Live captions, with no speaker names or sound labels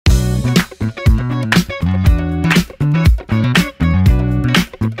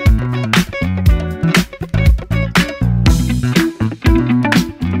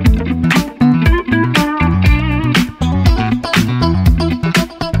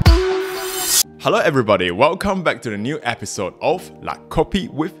Hello everybody, welcome back to the new episode of La Copy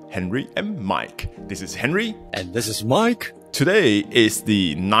with Henri and Mike. This is Henry. And this is Mike. Today is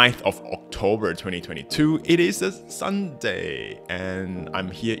the 9th of October 2022. It is a Sunday and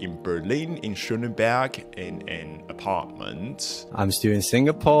I'm here in Berlin, in Schöneberg, in an apartment. I'm still in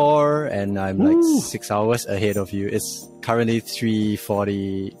Singapore and I'm like 6 hours ahead of you. It's currently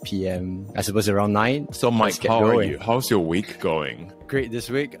 3:40 p.m. I suppose around 9. So Mike, how are you? How's your week going? Great this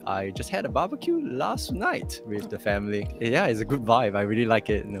week. I just had a barbecue last night with the family. Yeah, it's a good vibe. I really like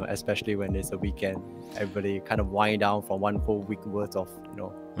it, especially when it's a weekend. Everybody kind of wind down from one whole week worth of,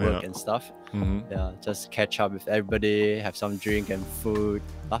 work and stuff. Yeah, just catch up with everybody, have some drink and food,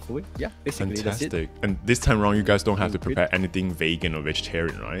 laugh away. Yeah, basically Fantastic. that's it. And this time around, you guys don't have to prepare anything vegan or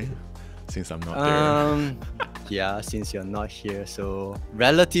vegetarian, right? Since I'm not there. Yeah, since you're not here, so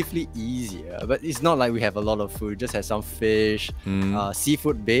relatively easier. But it's not like we have a lot of food. Just have some fish,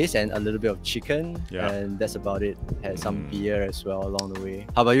 seafood base, and a little bit of chicken, and that's about it. Had some beer as well along the way.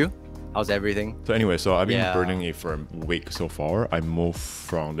 How about you? How's everything? So anyway, I've been burning it for a week so far. I moved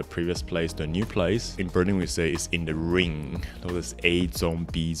from the previous place to a new place. In Berlin, we say it's in the ring. So there's A zone,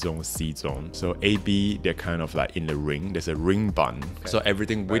 B zone, C zone. So A, B, they're kind of like in the ring. There's a ring bun. Okay. So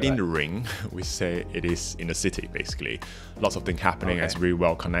everything within the ring, we say it is in the city, basically. Lots of things happening. It's really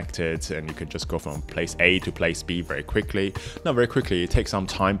well connected and you can just go from place A to place B very quickly. Not very quickly, it takes some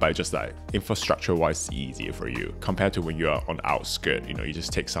time, but just like infrastructure-wise, it's easier for you. Compared to when you are on the outskirts, you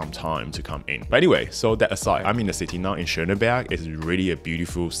just take some time to come in. But anyway, so that aside, I'm in the city now in Schöneberg. It's really a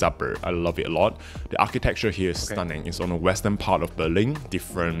beautiful suburb. I love it a lot. The architecture here is stunning. It's on the western part of Berlin.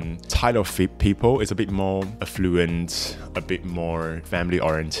 Different type of people. It's a bit more affluent, a bit more family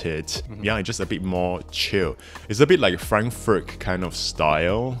oriented. Yeah, it's just a bit more chill. It's a bit like Frankfurt kind of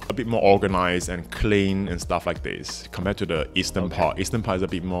style. A bit more organized and clean and stuff like this. Compared to the eastern part. Eastern part is a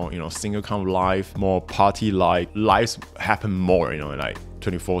bit more, single kind of life, more party-like. Lives happen more, like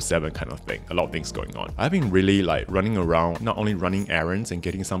 24/7 kind of thing. A lot of things going on. I've been really like running around, not only running errands and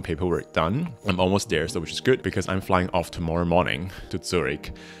getting some paperwork done. I'm almost there, so which is good because I'm flying off tomorrow morning to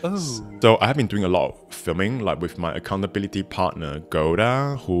Zurich. So I have been doing a lot of filming, like with my accountability partner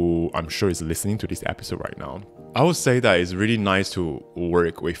Goda, who I'm sure is listening to this episode right now. I would say that it's really nice to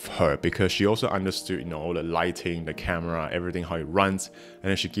work with her because she also understood, all the lighting, the camera, everything, how it runs. And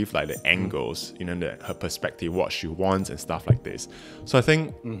then she gives like the angles, her perspective, what she wants and stuff like this. So I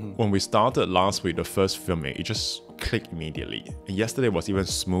think when we started last week, the first filming, it just clicked immediately. And yesterday was even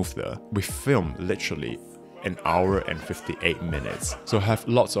smoother. We filmed literally an hour and 58 minutes. So I have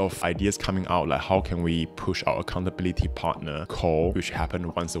lots of ideas coming out, like how can we push our accountability partner call, which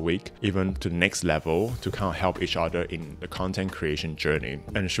happen once a week, even to the next level to kind of help each other in the content creation journey.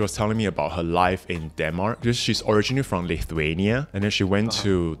 And she was telling me about her life in Denmark. Because she's originally from Lithuania and then she went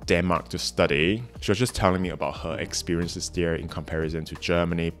to Denmark to study. She was just telling me about her experiences there in comparison to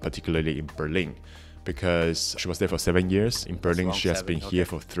Germany, particularly in Berlin. Because she was there for 7 years. In Berlin, she has been here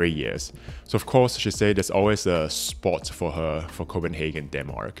for 3 years. So of course, she said there's always a spot for her for Copenhagen,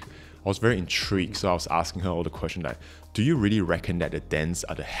 Denmark. I was very intrigued, so I was asking her all the questions like, do you really reckon that the Danes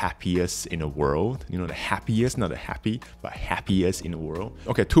are the happiest in the world? The happiest, not the happy, but happiest in the world.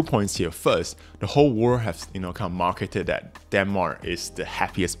 Okay, 2 points here. First, the whole world has, kind of marketed that Denmark is the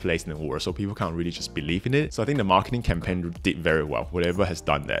happiest place in the world. So people can't really just believe in it. So I think the marketing campaign did very well, whoever has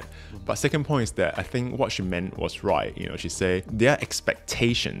done that. But second point is that I think what she meant was right. She said their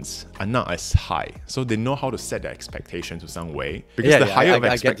expectations are not as high. So they know how to set their expectations to some way. Because the higher of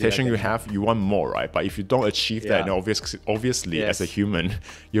expectation you have, you want more, right? But if you don't achieve that, obviously as a human,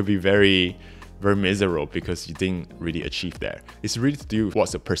 you'll be very, very miserable because you didn't really achieve that. It's really to do with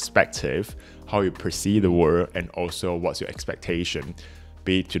what's the perspective, how you perceive the world, and also what's your expectation,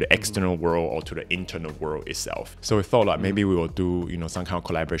 be it to the external world or to the internal world itself. So we thought like maybe we will do, some kind of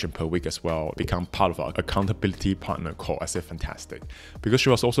collaboration per week as well, become part of our accountability partner call. I said fantastic. Because she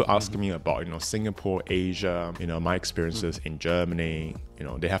was also asking me about, Singapore, Asia, my experiences in Germany.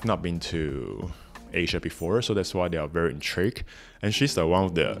 They have not been to Asia before, so that's why they are very intrigued. And she's one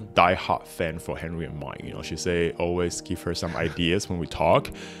of the die-hard fan for Henri and Mike. She say always give her some ideas when we talk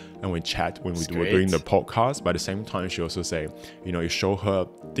and we chat when were doing the podcast. But at the same time, she also say, you show her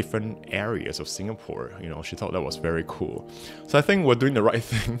different areas of Singapore. She thought that was very cool. So I think we're doing the right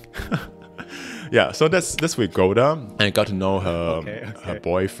thing. Yeah, so that's with Goda, and I got to know her, her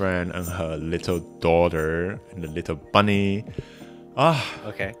boyfriend and her little daughter and the little bunny.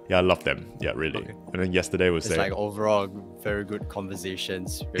 Yeah, I love them. Yeah, really. And then yesterday was like overall very good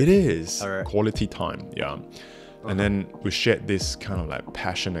conversations. It is quality time. Yeah. And then we shared this kind of like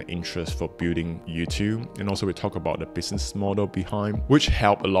passion and interest for building YouTube. And also we talk about the business model behind, which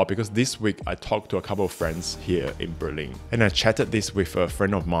helped a lot because this week I talked to a couple of friends here in Berlin. And I chatted this with a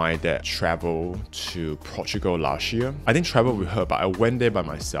friend of mine that traveled to Portugal last year. I didn't travel with her, but I went there by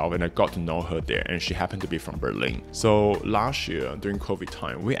myself and I got to know her there, and she happened to be from Berlin. So last year during COVID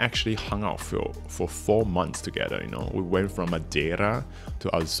time, we actually hung out for 4 months together. You know, we went from Madeira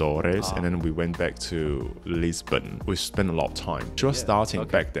to Azores, and then we went back to Lisbon. We spent a lot of time. She was starting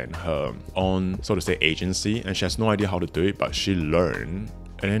back then her own, so to say, agency, and she has no idea how to do it, but she learned.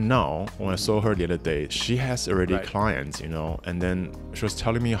 And then now, when I saw her the other day, she has already clients, you know, and then she was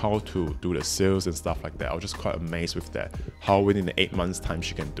telling me how to do the sales and stuff like that. I was just quite amazed with that, how within the 8 months time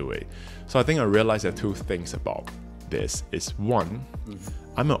she can do it. So I think I realized there are 2 things about this. Is one,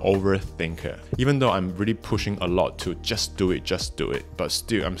 I'm an overthinker. Even though I'm really pushing a lot to just do it, but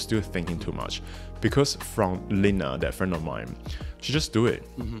still, I'm still thinking too much. Because from Lina, that friend of mine, she just do it.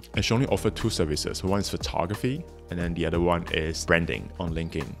 And she only offered 2 services. One is photography, and then the other one is branding on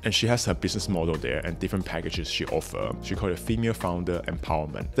LinkedIn. And she has her business model there and different packages she offers. She called it female founder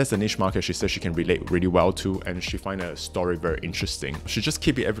empowerment. That's a niche market she says she can relate really well to, and she find a story very interesting. She just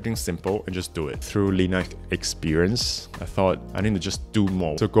keep everything simple and just do it. Through Lina's experience, I thought I need to just do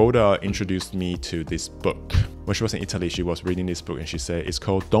more. So Golda introduced me to this book. When she was in Italy, she was reading this book and she said it's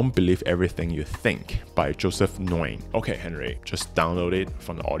called Don't Believe Everything You Think by Joseph Nguyen. Okay, Henry, just download it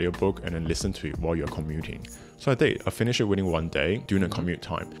from the audiobook and then listen to it while you're commuting. So I did. I finished it within 1 day during a commute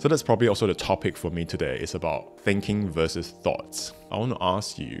time. So that's probably also the topic for me today. It's about thinking versus thoughts. I want to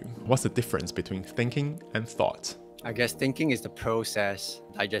ask you, what's the difference between thinking and thought? I guess thinking is the process,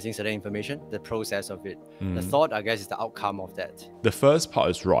 digesting certain information, the process of it. The thought, I guess, is the outcome of that. The first part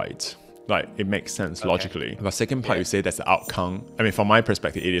is right. Like, it makes sense logically. The second part, you say that's the outcome. I mean, from my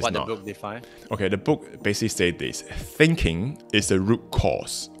perspective, it is not. What the book define? Okay, the book basically said this. Thinking is the root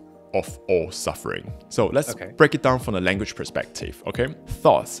cause of all suffering. So let's break it down from the language perspective, okay?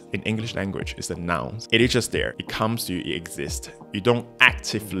 Thoughts in English language is a noun. It is just there. It comes to you, it exists. You don't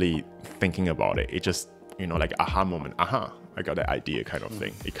actively thinking about it. It just, you know, like aha moment, aha, I got that idea kind of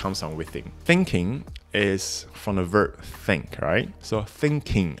thing. It comes from within. Thinking is from the verb think, right? So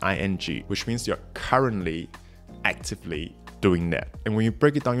thinking, ing, which means you're currently actively doing that. And when you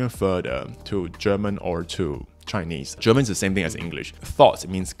break it down even further to German or to Chinese, German is the same thing as English. Thoughts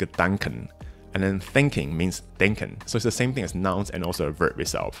means Gedanken, and then thinking means denken. So it's the same thing as nouns and also a verb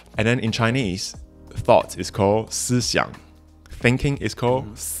itself. And then in Chinese, thoughts is called 思想, thinking is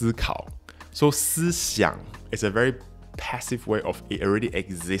called 思考. So 思想 is a very passive way of it already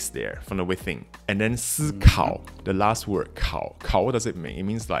exists there from the within. And then 思考, the last word 考, what does it mean? It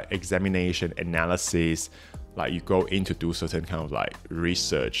means like examination, analysis, like you go in to do certain kind of like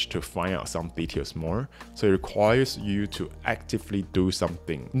research to find out some details more. So it requires you to actively do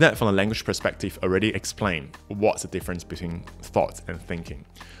something. That from a language perspective already explain what's the difference between thoughts and thinking.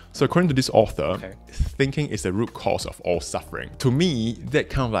 So according to this author, thinking is the root cause of all suffering. To me, that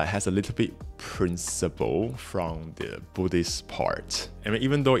kind of like has a little bit principle from the Buddhist part. I mean,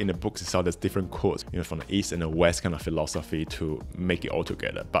 even though in the books itself, there's different quotes, you know, from the East and the West kind of philosophy to make it all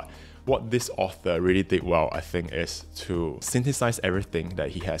together. But what this author really did well, I think, is to synthesize everything that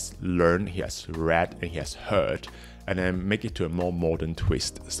he has learned, he has read, and he has heard, and then make it to a more modern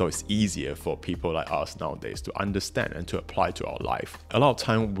twist, so it's easier for people like us nowadays to understand and to apply to our life. A lot of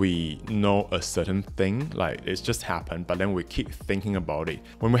time we know a certain thing, like it's just happened, but then we keep thinking about it.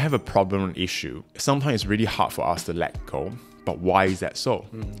 When we have a problem or issue, sometimes it's really hard for us to let go. But why is that so?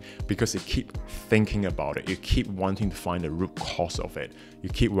 Because you keep thinking about it. You keep wanting to find the root cause of it. You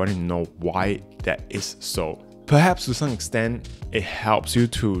keep wanting to know why that is so. Perhaps to some extent, it helps you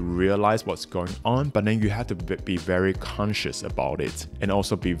to realize what's going on, but then you have to be very conscious about it and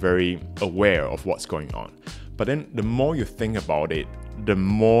also be very aware of what's going on. But then the more you think about it, the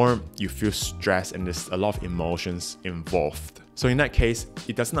more you feel stressed and there's a lot of emotions involved. So in that case,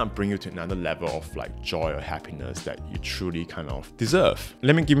 it does not bring you to another level of like joy or happiness that you truly kind of deserve.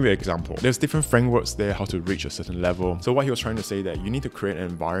 Let me give you an example. There's different frameworks there how to reach a certain level. So what he was trying to say that you need to create an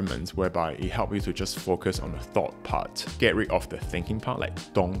environment whereby it helps you to just focus on the thought part. Get rid of the thinking part,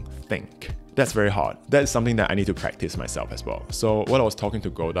 like don't think. That's very hard. That is something that I need to practice myself as well. So what I was talking to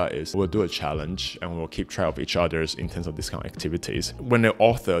Golda is we'll do a challenge and we'll keep track of each other's in terms of this kind of activities. When the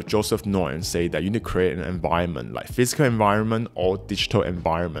author, Joseph Nguyen, say that you need to create an environment, like physical environment or digital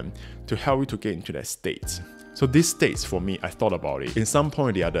environment to help you to get into that state. So these states for me, I thought about it. In some point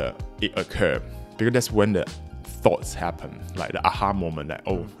or the other, it occurred because that's when the thoughts happen, like the aha moment, like,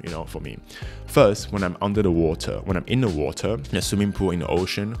 oh, you know, for me. First, when I'm under the water, when I'm in the water, in a swimming pool, in the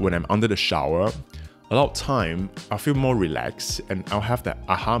ocean, when I'm under the shower, a lot of time I feel more relaxed and I'll have that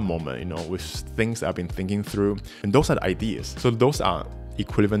aha moment, you know, with things I've been thinking through. And those are the ideas. So those are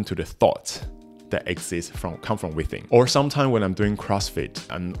equivalent to the thoughts that come from within. Or sometimes when I'm doing CrossFit,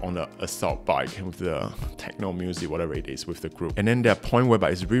 I'm on a assault bike with the techno music, whatever it is, with the group. And then there are point whereby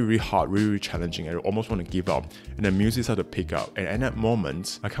it's really, really hard, really, really challenging, and I almost want to give up. And the music starts to pick up. And at that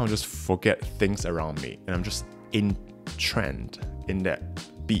moment, I kind of just forget things around me. And I'm just in trend in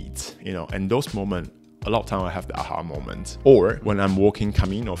that beat, you know. And those moments, a lot of time I have the aha moment. Or when I'm walking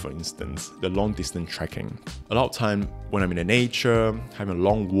Camino, for instance, the long distance trekking. A lot of time when I'm in the nature, having a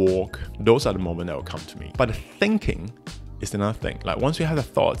long walk, those are the moments that will come to me. But the thinking is another thing. Like once you have the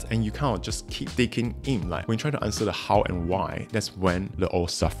thoughts and you kind of just keep digging in, like when you try to answer the how and why, that's when the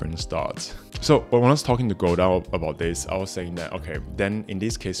old suffering starts. So when I was talking to Goda about this, I was saying that, okay, then in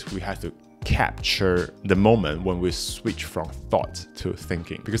this case, we have to capture the moment when we switch from thought to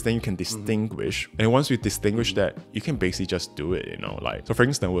thinking, because then you can distinguish. And once you distinguish that, you can basically just do it, you know. Like, so for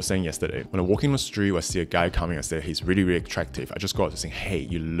instance, we were saying yesterday, when I'm walking on the street, I see a guy coming, I say he's really, really attractive. I just go out to say, hey,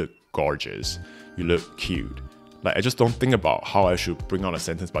 you look gorgeous, you look cute. Like, I just don't think about how I should bring out a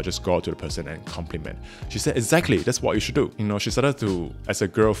sentence, but I just go out to the person and compliment. She said, exactly, that's what you should do. You know, she started to, as a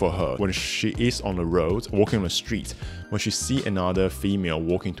girl for her, when she is on the road, walking on the street, when she see another female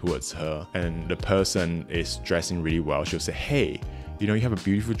walking towards her and the person is dressing really well, she'll say, hey, you know, you have a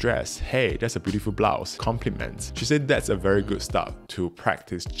beautiful dress. Hey, that's a beautiful blouse. Compliments. She said that's a very good start to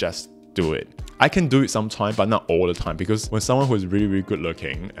practice. Just do it. I can do it sometimes, but not all the time, because when someone who is really, really good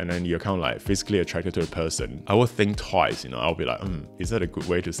looking and then you're kind of like physically attracted to a person, I will think twice, you know. I'll be like, is that a good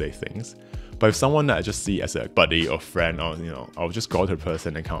way to say things? But if someone that I just see as a buddy or friend, or, you know, I'll just go to the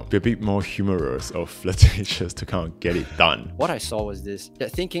person and kind of be a bit more humorous or flirtatious to kind of get it done. What I saw was this,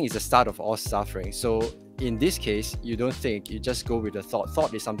 that thinking is the start of all suffering. So in this case, you don't think, you just go with the thought.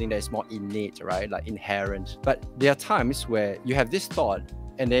 Thought is something that is more innate, right? Like inherent. But there are times where you have this thought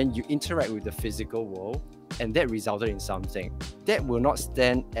and then you interact with the physical world, and that resulted in something. That will not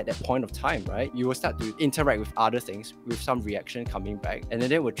stand at that point of time, right? You will start to interact with other things, with some reaction coming back, and then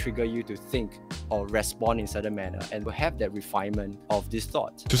that will trigger you to think or respond in a certain manner, and will have that refinement of this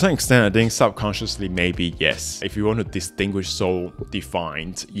thought. To some extent, I think subconsciously, maybe yes. If you want to distinguish so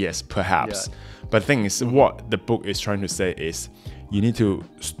defined, yes, perhaps. Yeah. But the thing is, what the book is trying to say is, you need to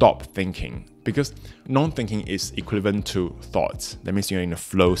stop thinking, because non-thinking is equivalent to thoughts. That means you're in a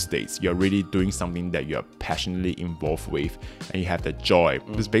flow state. You're really doing something that you're passionately involved with, and you have the joy.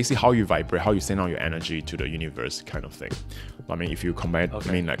 It's basically how you vibrate, how you send out your energy to the universe, kind of thing. I mean, if you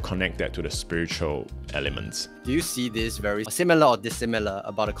like connect that to the spiritual elements. Do you see this very similar or dissimilar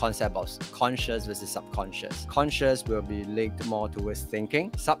about the concept of conscious versus subconscious? Conscious will be linked more towards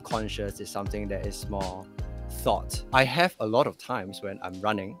thinking. Subconscious is something that is more thought. I have a lot of times when I'm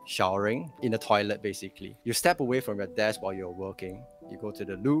running, showering, in the toilet basically. You step away from your desk while you're working, you go to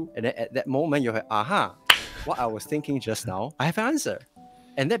the loo, and then at that moment you're like, aha, what I was thinking just now, I have an answer.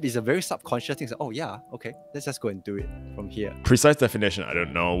 And that is a very subconscious thing. So, oh yeah, okay, let's just go and do it from here. Precise definition, I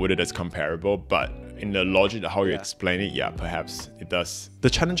don't know whether that's comparable, but in the logic of how you explain it, yeah, perhaps it does. The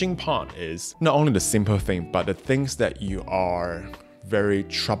challenging part is not only the simple thing, but the things that you are very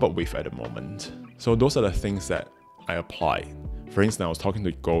troubled with at the moment. So those are the things that I apply. For instance, I was talking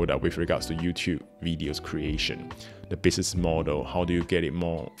to Golda with regards to YouTube videos creation, the business model, how do you get it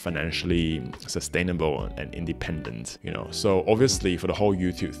more financially sustainable and independent, you know? So obviously for the whole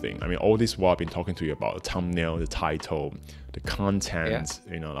YouTube thing, I mean, all this while I've been talking to you about the thumbnail, the title, the content,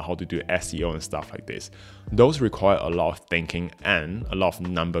 you know, how to do SEO and stuff like this. Those require a lot of thinking and a lot of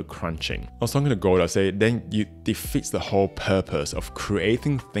number crunching. I was talking to Golda, say then you defeats the whole purpose of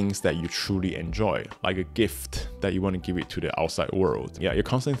creating things that you truly enjoy, like a gift that you want to give it to the outside world. Yeah, you're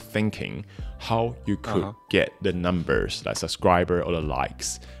constantly thinking how you could get the numbers, like subscriber or the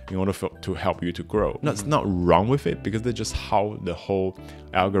likes, in order to help you to grow. That's not wrong with it, because that's just how the whole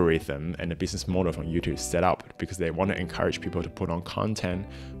algorithm and the business model from YouTube is set up, because they want to encourage people to put on content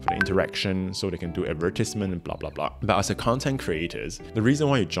for the interaction so they can do advertisement and blah, blah, blah. But as a content creators, the reason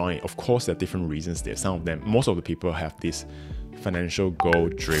why you join, of course, there are different reasons there. Some of them, most of the people have this financial goal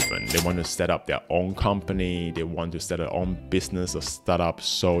driven. They want to set up their own company, they want to set their own business or startup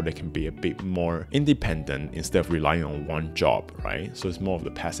so they can be a bit more independent instead of relying on one job, right? So it's more of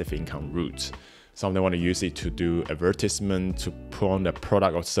the passive income route. Some of them want to use it to do advertisement, to put on their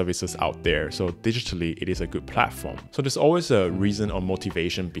product or services out there. So digitally, it is a good platform. So there's always a reason or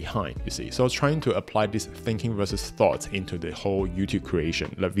motivation behind, you see. So I was trying to apply this thinking versus thoughts into the whole YouTube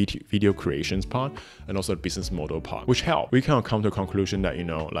creation, like video creations part, and also the business model part, which helped. We kind of come to a conclusion that, you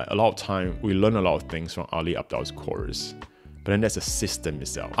know, like a lot of time, we learn a lot of things from Ali Abdal's course. But then there's a system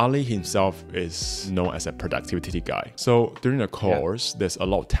itself. Ali himself is known as a productivity guy. So during the course, there's a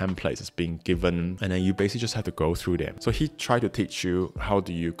lot of templates that's being given, and then you basically just have to go through them. So he tried to teach you how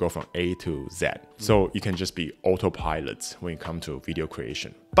do you go from A to Z. So you can just be autopilot when it comes to video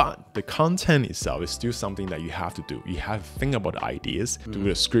creation. But the content itself is still something that you have to do. You have to think about the ideas, do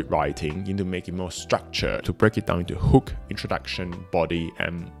the script writing, you need to make it more structured, to break it down into hook, introduction, body,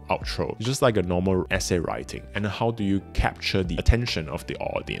 and outro. It's just like a normal essay writing. And how do you capture the attention of the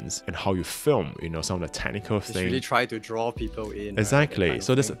audience, and how you film, you know, some of the technical things. Really try to draw people in. Exactly. Right?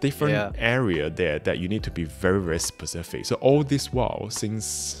 So there's a different area there that you need to be very, very specific. So all this while,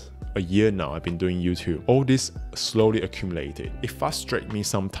 since a year now I've been doing YouTube, all this slowly accumulated. It frustrates me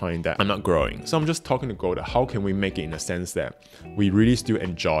sometimes that I'm not growing. So I'm just talking to God, how can we make it in a sense that we really still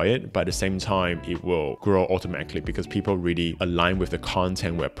enjoy it, but at the same time it will grow automatically because people really align with the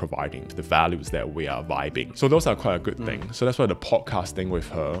content we're providing, the values that we are vibing. So those are quite a good thing. So that's why the podcast thing with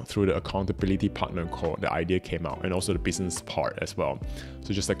her, through the accountability partner call, the idea came out, and also the business part as well.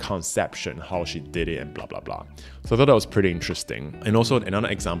 So just the conception, how she did it, and blah blah blah. So I thought that was pretty interesting. And also another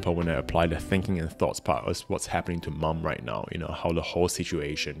example when I apply the thinking and thoughts part is what's happening to mom right now, you know, how the whole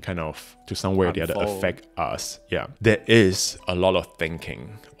situation kind of to some way or the other affect us. Yeah, there is a lot of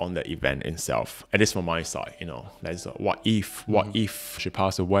thinking on the event itself, at least from my side, you know, there's what if she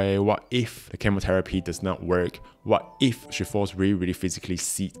passed away, what if the chemotherapy does not work, what if she falls really, really physically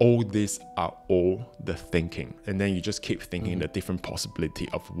sick. All these are all the thinking, and then you just keep thinking the different possibility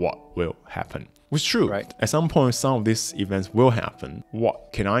of what will happen. Which is true. Right. At some point, some of these events will happen.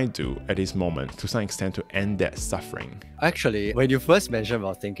 What can I do at this moment to some extent to end that suffering? Actually, when you first mentioned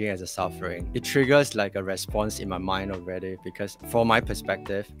about thinking as a suffering, it triggers like a response in my mind already, because from my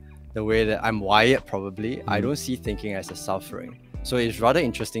perspective, the way that I'm wired probably, I don't see thinking as a suffering. So it's rather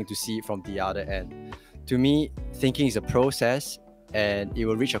interesting to see it from the other end. To me, thinking is a process, and it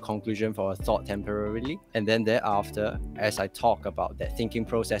will reach a conclusion for a thought temporarily, and then thereafter, as I talk about that thinking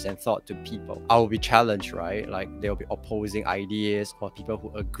process and thought to people, I will be challenged, right? Like there will be opposing ideas or people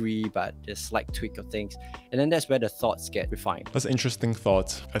who agree but just slight tweak of things, and then that's where the thoughts get refined. That's an interesting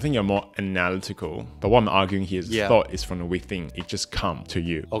thought. I think you're more analytical, but what I'm arguing here is thought is from the within. It just comes to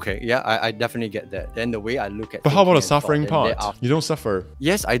you. Okay, yeah, I definitely get that. Then the way I look at But how about the thinking suffering and thought, part? You don't suffer.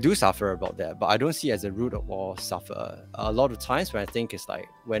 Yes, I do suffer about that, but I don't see it as a root of all suffer. A lot of times when I think, it's like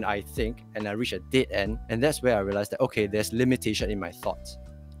when I think and I reach a dead end, and that's where I realize that, okay, there's limitation in my thoughts.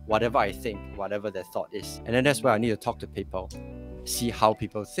 Whatever I think, whatever their thought is. And then that's where I need to talk to people, see how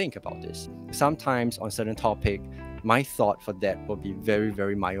people think about this. Sometimes on certain topic, my thought for that will be very,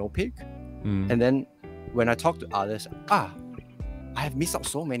 very myopic. And then when I talk to others, I have missed out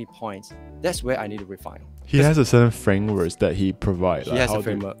so many points. That's where I need to refine. He has a certain frameworks that he provides. He has a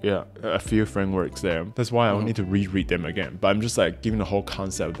framework. A few frameworks there. That's why I will need to reread them again. But I'm just like giving the whole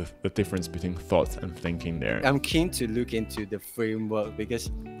concept of the difference between thoughts and thinking there. I'm keen to look into the framework,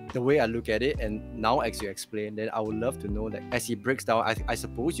 because the way I look at it, and now as you explain, then I would love to know that as he breaks down, I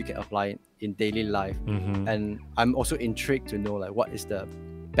suppose you can apply it in daily life. And I'm also intrigued to know like what is the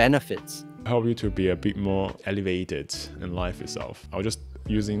benefits. Help you to be a bit more elevated in life itself. I was just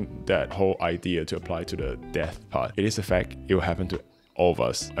using that whole idea to apply to the death part. It is a fact, it will happen to all of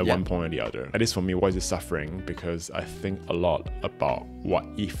us at one point or the other. At least for me, why is it suffering? Because I think a lot about what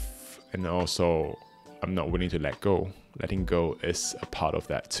if, and also I'm not willing to let go. Letting go is a part of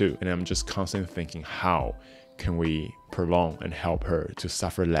that too. And I'm just constantly thinking, how can we prolong and help her to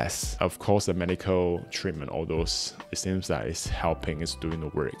suffer less? Of course, the medical treatment, all those, it seems that it's helping, it's doing the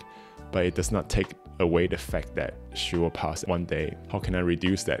work. But it does not take away the fact that she will pass one day. How can I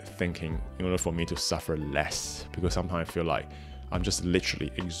reduce that thinking in order for me to suffer less? Because sometimes I feel like I'm just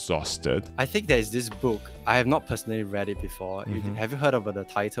literally exhausted. I think there is this book. I have not personally read it before. Have you heard about the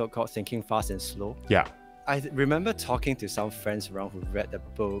title called Thinking Fast and Slow? Yeah. I remember talking to some friends around who read the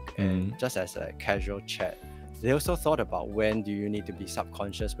book, and just as a casual chat, they also thought about when do you need to be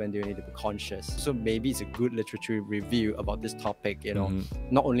subconscious, when do you need to be conscious. So maybe it's a good literature review about this topic, you know,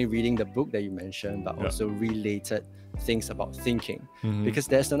 not only reading the book that you mentioned, but also related things about thinking. Because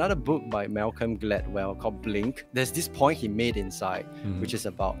there's another book by Malcolm Gladwell called Blink. There's this point he made inside, which is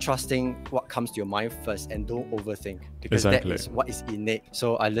about trusting what comes to your mind first and don't overthink, because that is what is innate.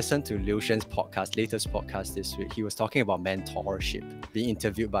 So I listened to Liu Shen's latest podcast this week. He was talking about mentorship, being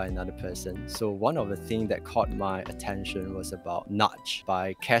interviewed by another person. So one of the things that caught my attention was about Nudge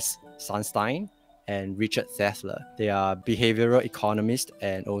by Cass Sunstein and Richard Thaler. They are behavioral economists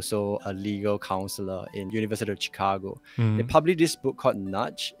and also a legal counselor in University of Chicago. They published this book called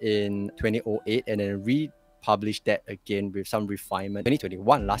Nudge in 2008 and then published that again with some refinement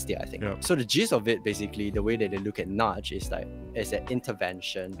 2021 last year, I think. Yeah. So the gist of it, basically, the way that they look at nudge is like it's an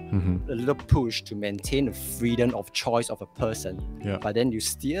intervention, a little push to maintain the freedom of choice of a person. Yeah. But then you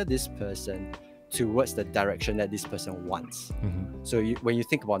steer this person towards the direction that this person wants. So when you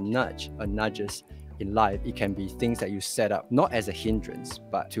think about nudges in life, it can be things that you set up not as a hindrance,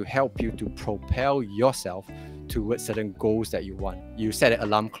 but to help you to propel yourself towards certain goals that you want. You set an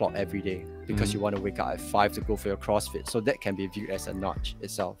alarm clock every day because you want to wake up at 5 to go for your CrossFit. So that can be viewed as a nudge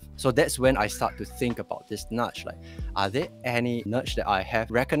itself. So that's when I start to think about this nudge. Like, are there any nudge that I have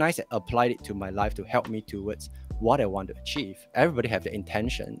recognized and applied it to my life to help me towards what I want to achieve? Everybody have the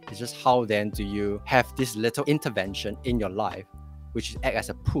intention. It's just how then do you have this little intervention in your life, which act as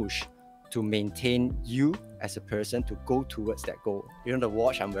a push to maintain you as a person to go towards that goal. You know the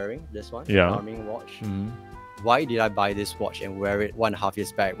watch I'm wearing, this one? Yeah. Garmin watch. Why did I buy this watch and wear it 1.5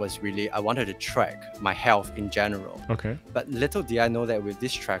 years back was really, I wanted to track my health in general. Okay. But little did I know that with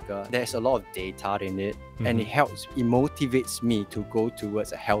this tracker, there's a lot of data in it, and it motivates me to go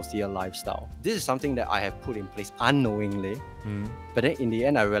towards a healthier lifestyle. This is something that I have put in place unknowingly, but then in the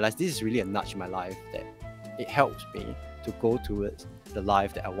end, I realized this is really a nudge in my life that it helps me to go towards the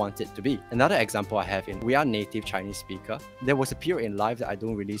life that I want it to be. Another example I have we are native Chinese speaker. There was a period in life that I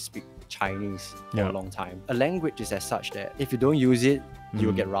don't really speak Chinese for a long time. A language is as such that if you don't use it, you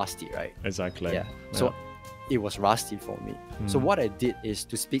will get rusty, right? Exactly. Yeah. So it was rusty for me. So what I did is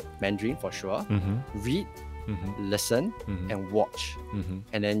to speak Mandarin for sure, read, listen, and watch.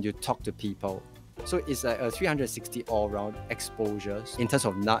 And then you talk to people. So it's like a 360 all-round exposure in terms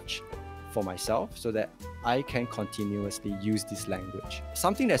of nudge for myself so that I can continuously use this language.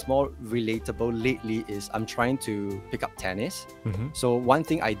 Something that's more relatable lately is I'm trying to pick up tennis. So one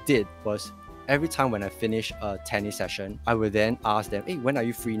thing I did was every time when I finish a tennis session, I would then ask them, hey, when are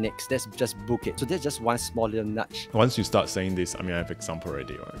you free next? Let's just book it. So that's just one small little nudge. Once you start saying this, I mean, I have example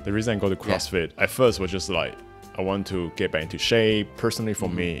already, right? The reason I go to CrossFit at first was just like, I want to get back into shape. Personally, for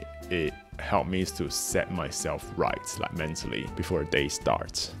me, it helped me to set myself right, like mentally, before a day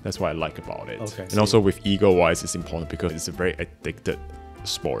starts. That's what I like about it. Okay, and also with ego-wise, it's important because it's a very addicted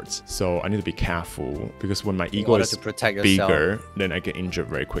sport. So I need to be careful because when my ego is bigger, then I get injured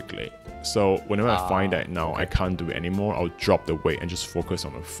very quickly. So whenever I find that now I can't do it anymore, I'll drop the weight and just focus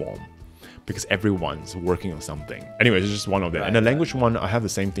on the form. Because everyone's working on something. Anyway, it's just one of them. And the language one, I have the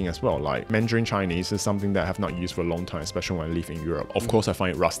same thing as well. Like Mandarin Chinese is something that I have not used for a long time, especially when I live in Europe. Of course, I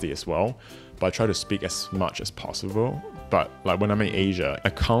find it rusty as well, but I try to speak as much as possible. But like when I'm in Asia,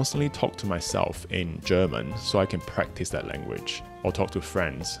 I constantly talk to myself in German so I can practice that language or talk to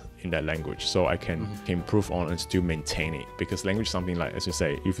friends in that language so I can improve on and still maintain it. Because language is something like, as you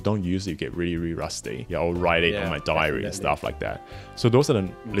say, if you don't use it, you get really, really rusty. Yeah, I'll write it on my diary and stuff like that. So those are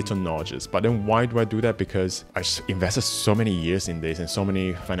the little nudges. But then why do I do that? Because I invested so many years in this and so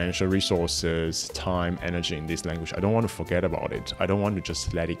many financial resources, time, energy in this language. I don't want to forget about it. I don't want to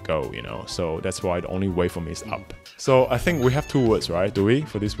just let it go, you know? So that's why the only way for me is up. So I think we have 2 words, right? Do we,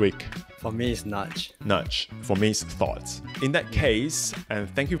 for this week? For me, it's nudge. Nudge. For me, it's thoughts. In that case, and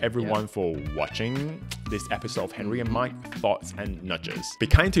thank you everyone for watching this episode of Henri and Mike, Thoughts and Nudges. Be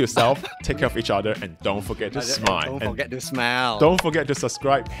kind to yourself, take care of each other, and don't forget to smile. Don't forget to smile. Don't forget to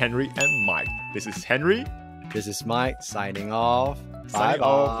subscribe, Henri and Mike. This is Henri. This is Mike, signing off. Signing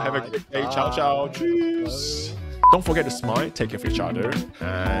off. Have a good day. Ciao, ciao. Cheers. Don't forget to smile, take care of each other,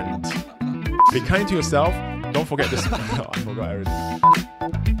 and be kind to yourself. Don't forget to smile. I forgot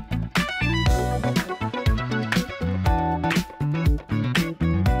everything.